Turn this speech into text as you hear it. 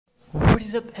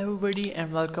is up everybody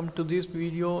and welcome to this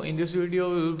video. In this video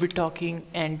we will be talking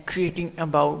and creating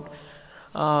about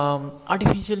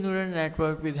artificial neural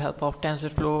network with help of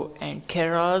TensorFlow and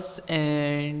keras,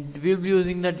 and we'll be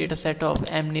using the dataset of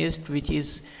mnist, which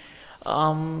is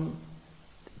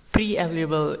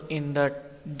pre-available in the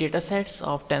datasets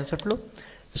of TensorFlow.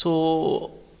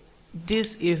 So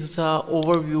this is the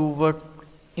overview what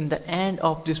in the end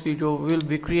of this video we'll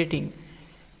be creating.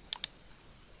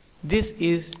 This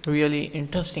is really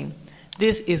interesting.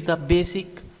 This is the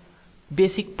basic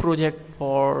project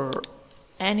for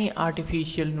any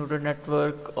artificial neural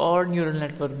network or neural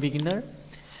network beginner.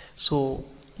 So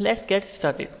let's get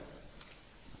started.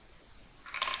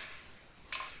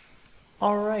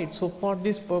 Alright, so for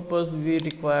this purpose we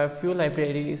require few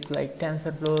libraries like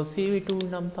TensorFlow, CV2,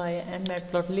 NumPy and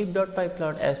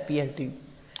matplotlib.pyplot as PLT.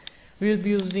 We will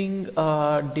be using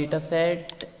a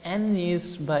dataset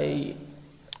mnist by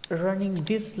running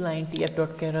this line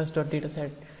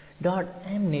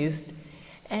tf.keras.dataset.mnist,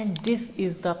 and this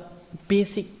is the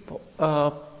basic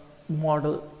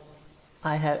model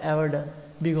I have ever done,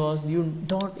 because you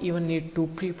don't even need to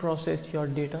pre-process your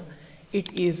data.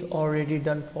 It is already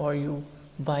done for you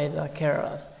by the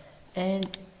keras. And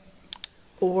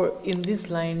over in this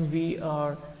line we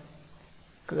are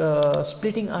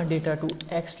splitting our data to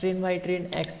xtrain, ytrain,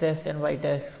 xtest and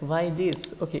ytest. Why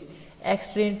this? Okay,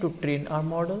 xtrain to train our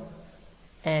model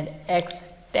and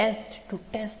xtest to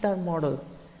test our model,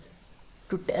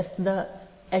 to test the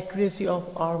accuracy of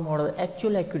our model,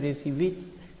 actual accuracy, which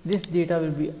this data will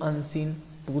be unseen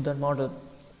to the model.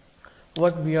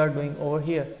 What we are doing over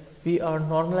here, we are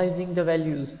normalizing the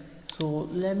values. So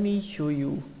let me show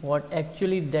you what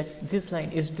actually this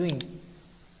line is doing.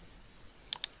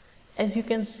 As you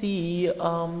can see,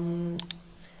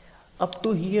 up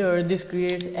to here this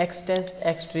creates xtest,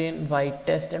 xtrain,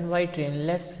 ytest and ytrain.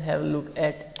 Let's have a look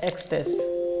at xtest.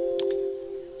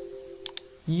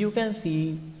 You can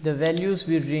see the values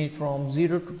will range from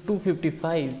 0 to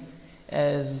 255,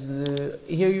 as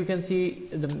here you can see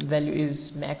the value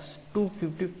is max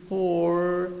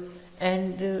 254,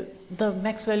 and the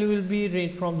max value will be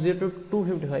range from 0 to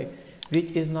 255,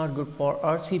 which is not good for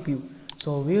our CPU.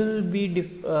 So we will be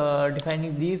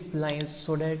defining these lines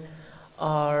so that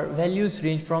our values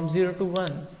range from 0 to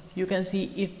 1. You can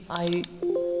see if I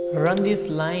run this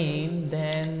line,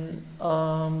 then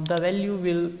the value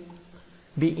will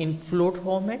be in float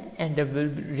format and it will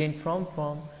range from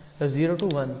 0 to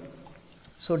 1.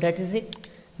 So that is it.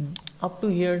 Up to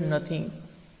here nothing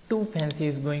too fancy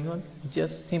is going on,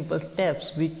 just simple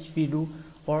steps which we do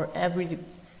for every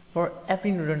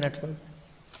neural network.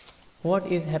 What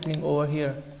is happening over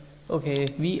here? Okay,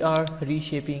 we are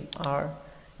reshaping our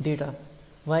data.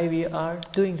 Why we are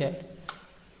doing that?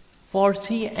 For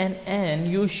CNN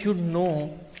you should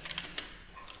know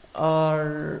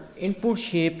our input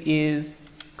shape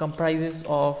comprises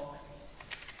of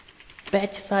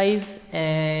patch size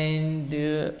and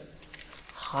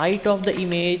height of the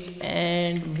image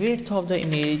and width of the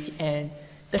image and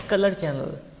the color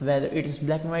channel. Whether it is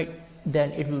black and white,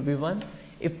 then it will be 1.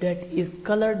 If that is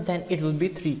colored, then it will be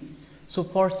 3. So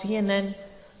for CNN,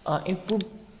 input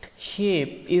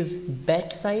shape is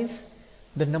batch size,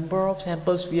 the number of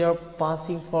samples we are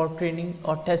passing for training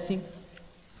or testing,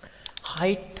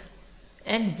 height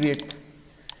and width,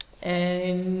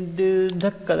 and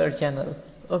the color channel.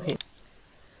 Okay,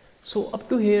 so up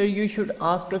to here you should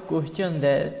ask a question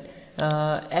that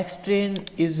xtrain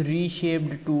is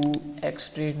reshaped to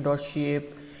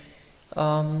xtrain.shape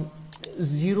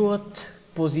 0th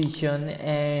position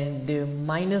and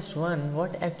 -1.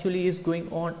 What actually is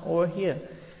going on over here?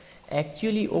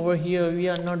 Actually over here we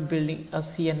are not building a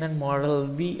CNN model,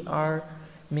 we are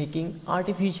making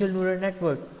artificial neural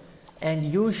network. And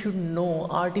you should know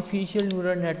artificial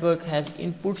neural network has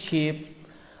input shape.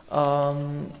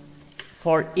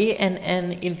 For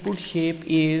ANN, input shape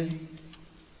is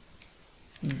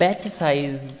batch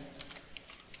size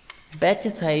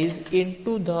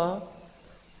into the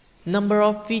number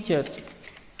of features.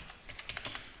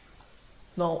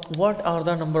 Now what are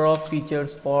the number of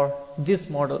features for this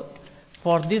model?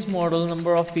 For this model,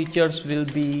 number of features will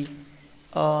be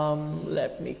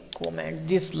let me comment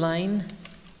this line.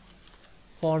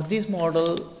 For this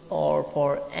model or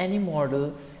for any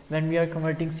model, when we are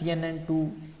converting CNN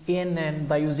to ANN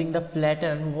by using the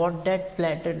flatten, what that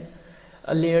flatten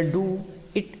layer do,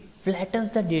 it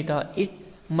flattens the data, it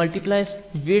multiplies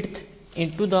width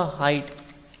into the height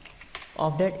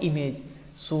of that image.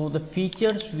 So the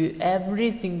features will,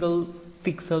 every single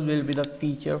pixel will be the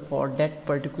feature for that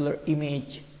particular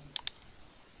image.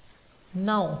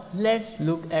 Now let's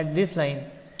look at this line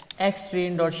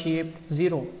xtrain.shape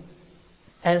 0.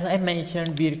 As I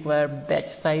mentioned, we require batch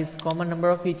size, common number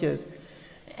of features,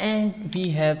 and we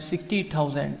have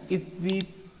 60,000. If we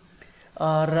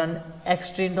run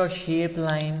xtrain.shape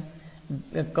line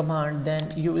command, then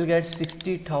you will get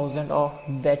 60,000 of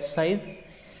batch size.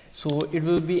 So it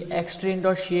will be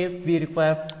xtrain.shape. We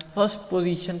require first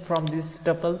position from this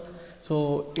tuple,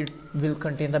 so it will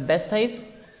contain the batch size.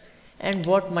 And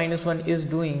what -1 is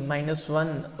doing,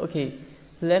 -1, okay,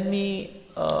 let me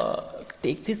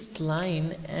take this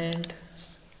line and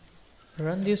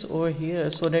run this over here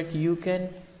so that you can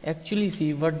actually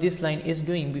see what this line is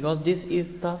doing, because this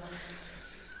is the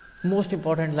most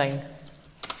important line.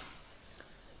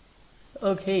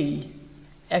 Okay,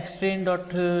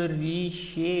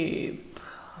 xtrain.reshape.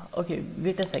 Okay,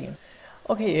 wait a second.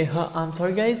 Okay, I'm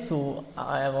sorry guys, so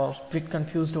I was a bit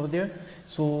confused over there.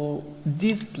 So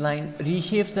this line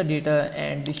reshapes the data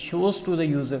and it shows to the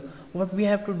user. What we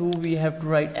have to do, we have to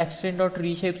write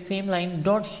xtrain.reshape same line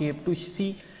dot shape to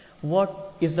see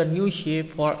what is the new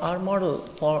shape for our model,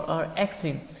 for our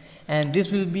xtrain. And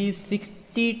this will be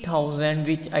 60,000,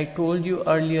 which I told you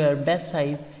earlier, batch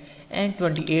size, and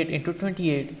 28 into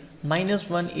 28.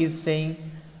 -1 is saying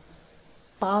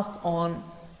pass on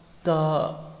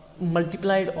the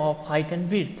multiplied of height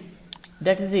and width.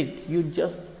 That is it. You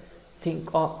just think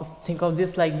of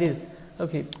this like this.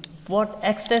 Okay, what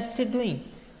xtest is doing,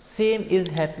 same is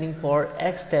happening for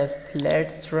xtest.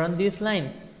 Let's run this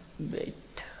line. Wait.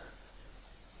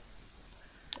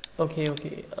 Okay,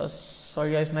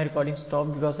 sorry guys, my recording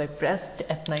stopped because I pressed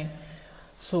F9.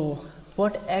 So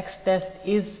what xtest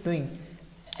is doing,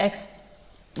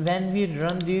 when we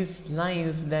run these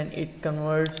lines, then it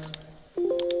converts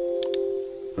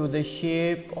to the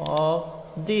shape of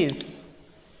this,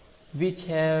 which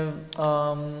have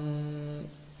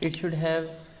it should have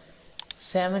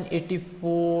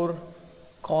 784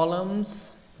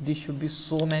 columns. This should be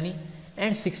so many,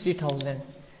 and 60,000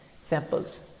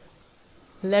 samples.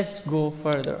 Let's go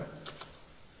further.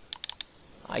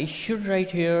 I should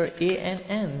write here a and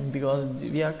n because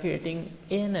we are creating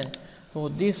a and n. So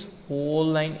this whole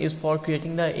line is for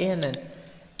creating the a and n.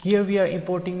 Here we are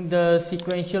importing the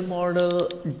sequential model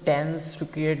dense to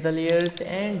create the layers,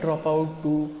 and dropout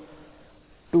to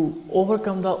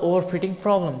overcome the overfitting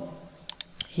problem.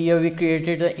 Here we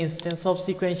created the instance of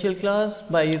sequential class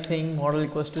by saying model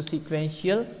equals to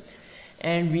sequential,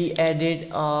 and we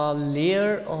added a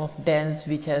layer of dense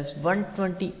which has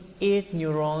 128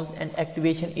 neurons and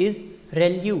activation is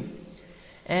ReLU,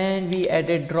 and we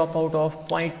added dropout of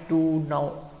 0.2.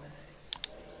 Now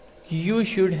you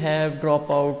should have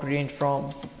dropout range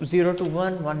from 0 to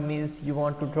 1. 1 means you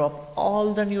want to drop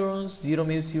all the neurons, 0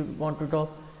 means you want to drop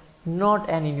not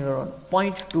any neuron.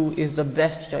 0.2 is the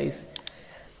best choice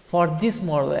for this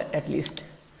model at least.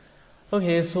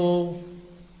 Okay, so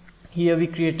here we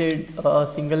created a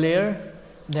single layer,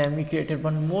 then we created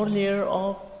one more layer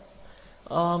of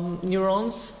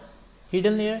neurons,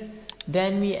 hidden layer,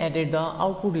 then we added the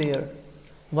output layer.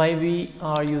 Why we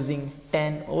are using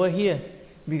 10 over here?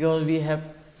 Because we have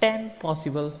 10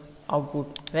 possible output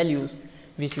values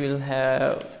which will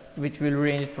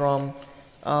range from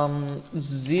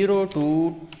 0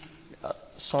 to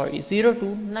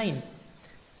 9.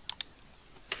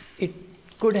 It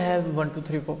could have 1 2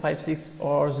 3 4 5 6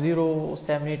 or 0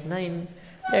 7 8 9.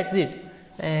 That's it,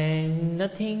 and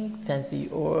nothing fancy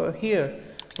over here.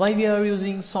 Why we are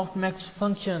using softmax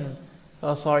function,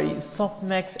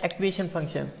 softmax activation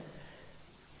function?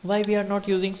 Why we are not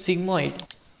using sigmoid?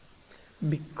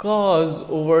 Because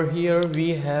over here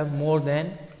we have more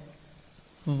than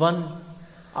one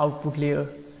output layer.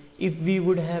 If we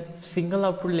would have single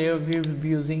output layer, we will be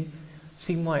using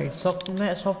sigmoid.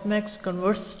 Softmax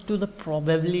converts to the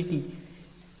probability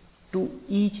to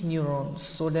each neuron,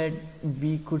 so that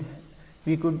we could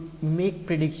make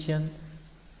prediction,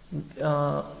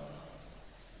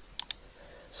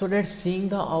 so that seeing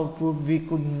the output we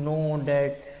could know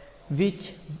that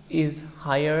which is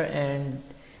higher and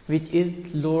which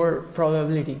is lower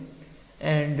probability.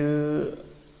 And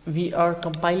we are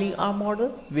compiling our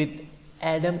model with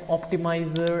Adam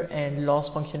optimizer, and loss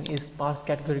function is sparse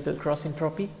categorical cross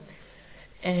entropy.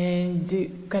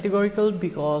 And categorical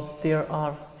because there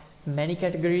are many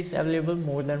categories available,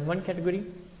 more than one category,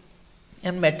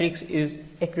 and matrix is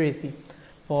accuracy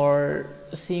for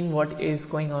seeing what is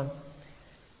going on.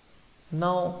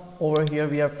 Now over here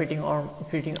we are creating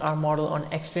our model on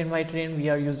xtrain ytrain. We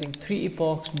are using 3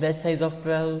 epochs, batch size of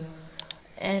 12,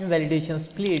 and validation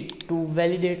split to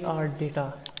validate our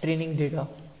data, training data.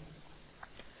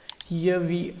 Here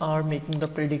we are making the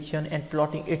prediction and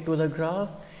plotting it to the graph,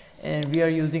 and we are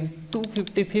using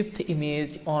 255th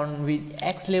image on which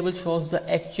x label shows the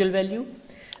actual value,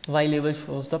 y label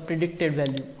shows the predicted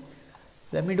value.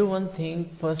 Let me do one thing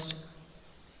first.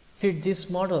 Fit this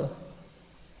model.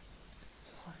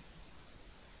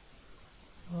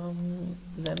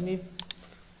 Let me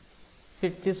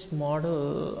fit this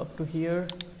model up to here.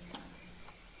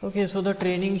 Okay, so the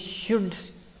training should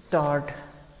start.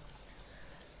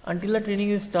 Until the training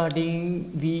is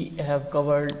starting, we have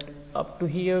covered up to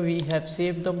here. We have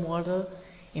saved the model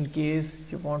in case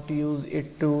you want to use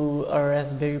it to a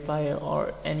Raspberry Pi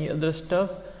or any other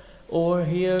stuff. Over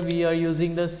here we are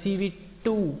using the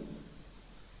CV2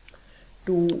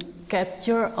 to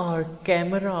capture our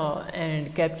camera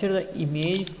and capture the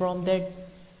image from that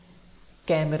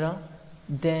camera,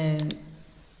 then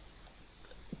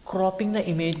cropping the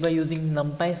image by using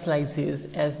NumPy slices,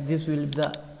 as this will be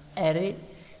the array.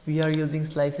 We are using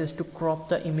slices to crop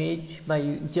the image by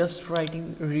just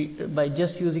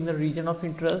using the region of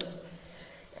interest,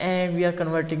 and we are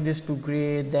converting this to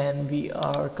gray. Then we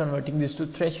are converting this to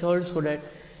threshold so that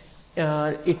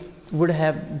it would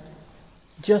have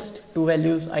just two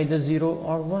values, either 0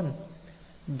 or 1.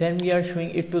 Then we are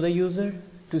showing it to the user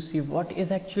to see what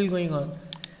is actually going on.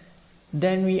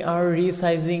 Then we are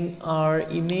resizing our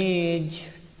image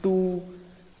to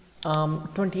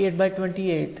 28 by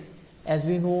 28. As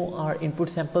we know, our input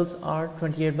samples are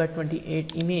 28 by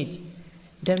 28 image.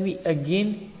 Then we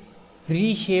again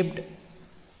reshaped.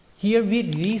 Here we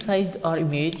resized our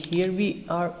image. Here we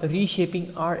are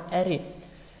reshaping our array.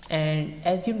 And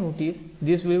as you notice,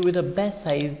 this will be the best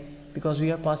size because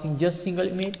we are passing just single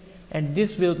image, and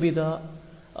this will be the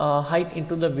height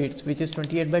into the width, which is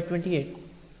 28 by 28.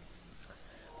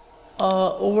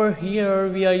 Over here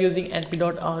we are using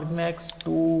np.argmax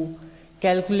to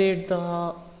calculate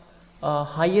the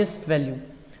highest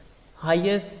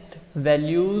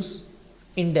values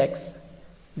index.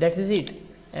 That is it,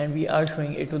 and we are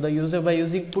showing it to the user by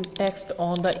using put text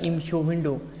on the imshow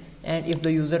window. And if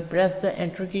the user press the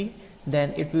enter key,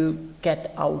 then it will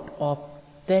get out of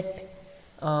that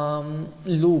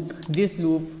this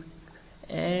loop,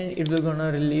 and it will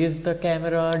gonna release the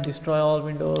camera, destroy all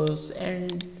windows,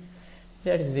 and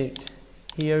that is it.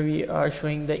 Here we are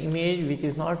showing the image, which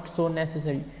is not so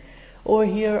necessary. Over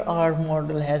here our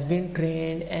model has been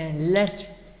trained, and let's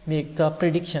make the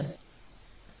prediction.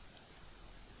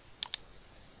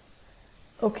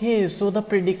 Okay, so the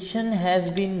prediction has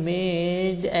been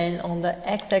made, and on the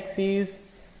x-axis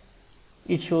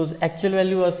it shows actual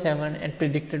value was 7 and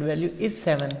predicted value is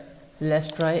 7.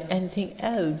 Let's try anything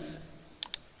else.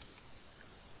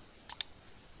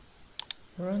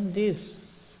 Run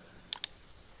this.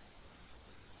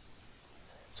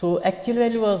 So actual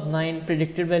value was 9,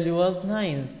 predicted value was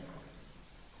 9,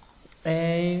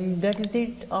 and that is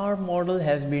it. Our model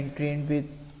has been trained with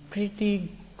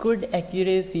pretty good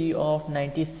accuracy of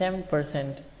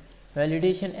 97%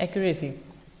 validation accuracy.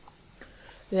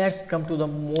 Let's come to the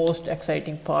most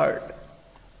exciting part,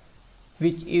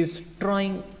 which is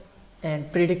trying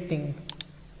and predicting.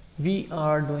 We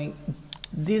are doing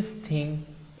this thing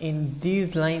in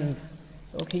these lines.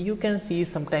 Okay, you can see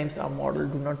sometimes our model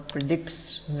do not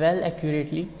predict well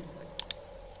accurately,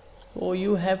 so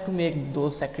you have to make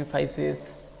those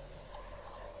sacrifices.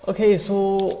 Okay,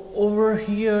 so over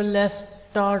here let's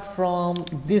start from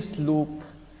this loop.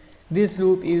 This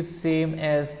loop is same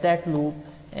as that loop,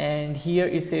 and here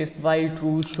it says while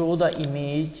true show the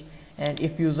image, and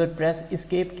if user press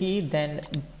escape key then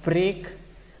break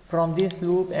from this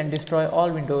loop and destroy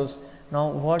all windows. Now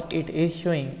what it is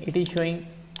showing? It is showing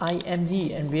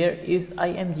img, and where is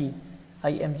img?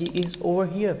 Img is over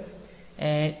here,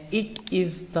 and it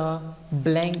is the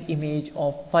blank image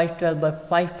of 512 by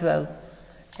 512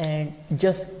 and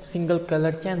just single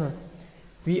color channel.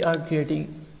 We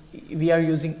are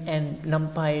using an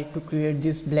NumPy to create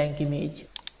this blank image.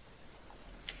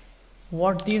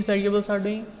 What these variables are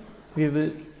doing, we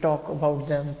will talk about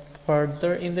them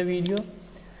further in the video.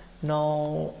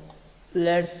 Now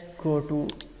let's go to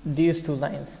these two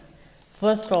lines.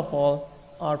 First of all,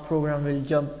 our program will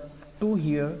jump to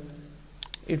here.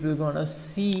 It will gonna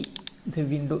see the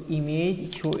window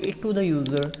image, show it to the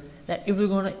user, and it will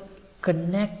gonna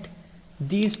connect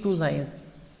these two lines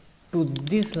to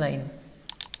this line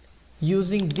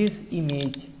using this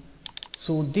image.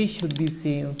 So this should be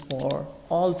same for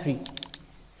all three.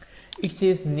 It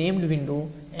says named window,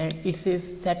 and it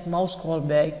says set mouse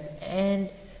callback, and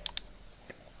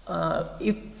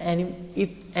if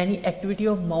any activity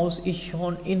of mouse is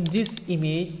shown in this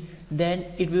image, then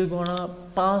it will gonna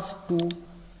pass to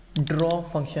draw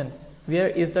function. Where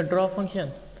is the draw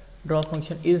function? Draw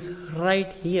function is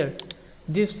right here.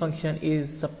 This function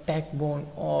is the backbone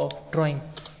of drawing.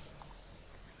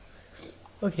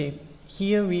 Okay,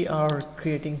 here we are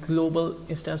creating global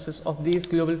instances of these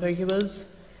global variables.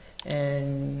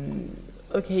 And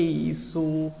okay,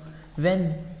 so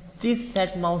when this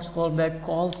set mouse callback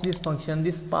calls this function,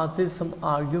 this passes some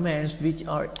arguments which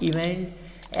are event,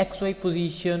 xy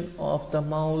position of the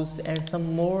mouse, and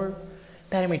some more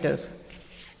parameters.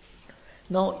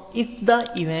 Now if the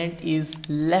event is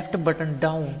left button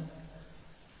down,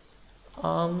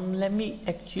 let me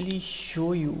actually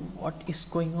show you what is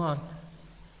going on.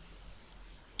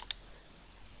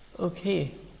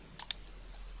 Okay,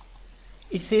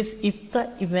 it says if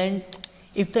the event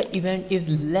is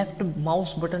left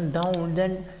mouse button down,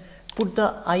 then put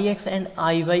the ix and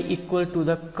iy equal to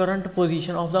the current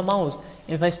position of the mouse.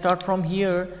 If I start from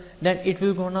here, then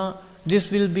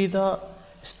this will be the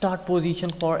start position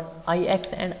for ix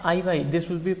and iy. This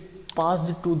will be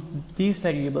passed to these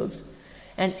variables,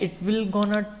 and it will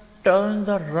gonna turn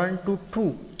the run to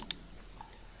true.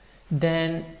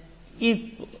 Then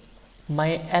if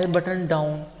my L button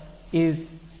down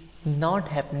is not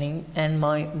happening and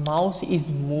my mouse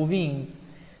is moving,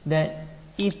 then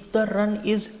if the run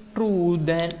is true,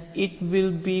 then it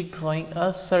will be drawing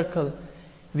a circle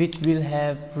which will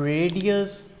have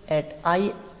radius at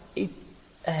at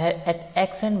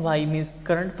x and y, means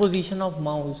current position of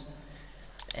mouse,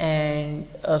 and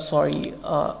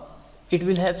it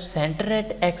will have center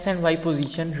at x and y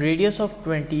position, radius of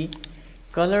 20,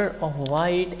 color of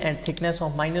white, and thickness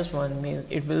of -1, means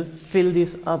it will fill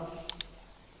this up.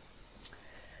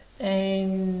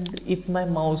 And if my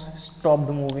mouse stopped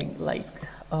moving, like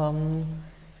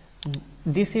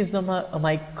this is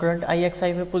my current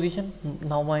IXIY position.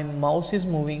 Now my mouse is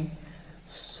moving,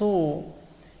 so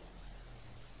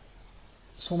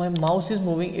my mouse is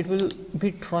moving, it will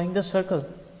be drawing the circle.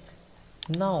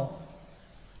 Now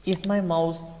if my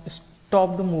mouse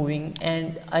stopped moving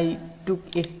and I took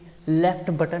its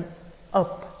left button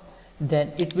up,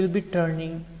 then it will be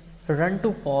turning run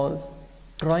to false,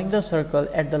 drawing the circle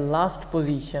at the last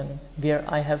position where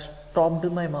I have stopped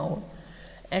my mouse,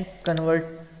 and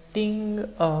converting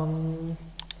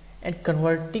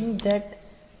that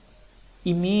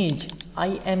image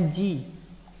img,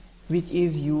 which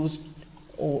is used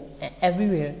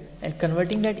everywhere, and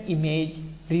converting that image,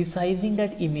 resizing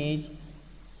that image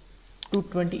to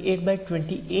 28 by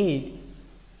 28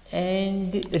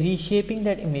 and reshaping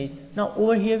that image. Now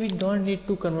over here we don't need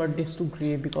to convert this to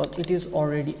gray because it is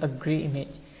already a gray image.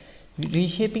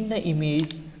 Reshaping the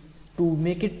image to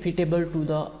make it fitable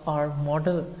to our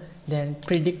model, then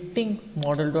predicting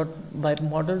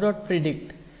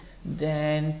model.predict,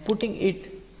 then putting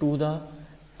it to the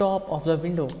top of the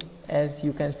window, as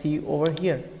you can see over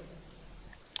here.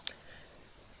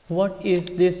 What is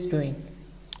this doing?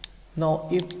 Now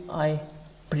if I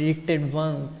predicted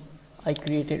once, I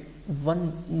created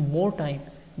one more time,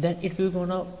 then it will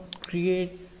gonna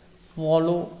create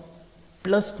follow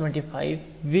plus 25,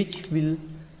 which will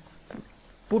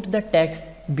put the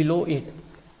text below it.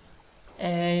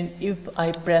 And if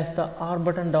I press the R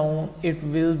button down, it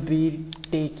will be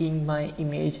taking my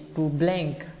image to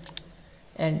blank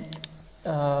and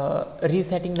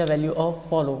resetting the value of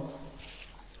follow.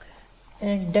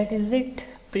 And that is it,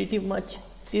 pretty much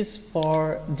this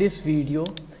for this video.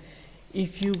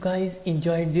 If you guys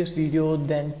enjoyed this video,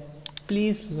 then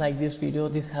please like this video,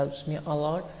 this helps me a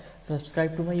lot.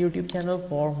 Subscribe to my YouTube channel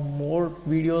for more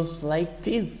videos like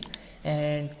this,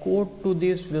 and code to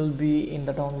this will be in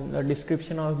the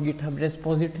description of GitHub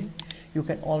repository. You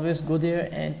can always go there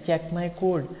and check my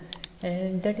code.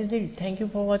 And that is it. Thank you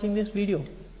for watching this video.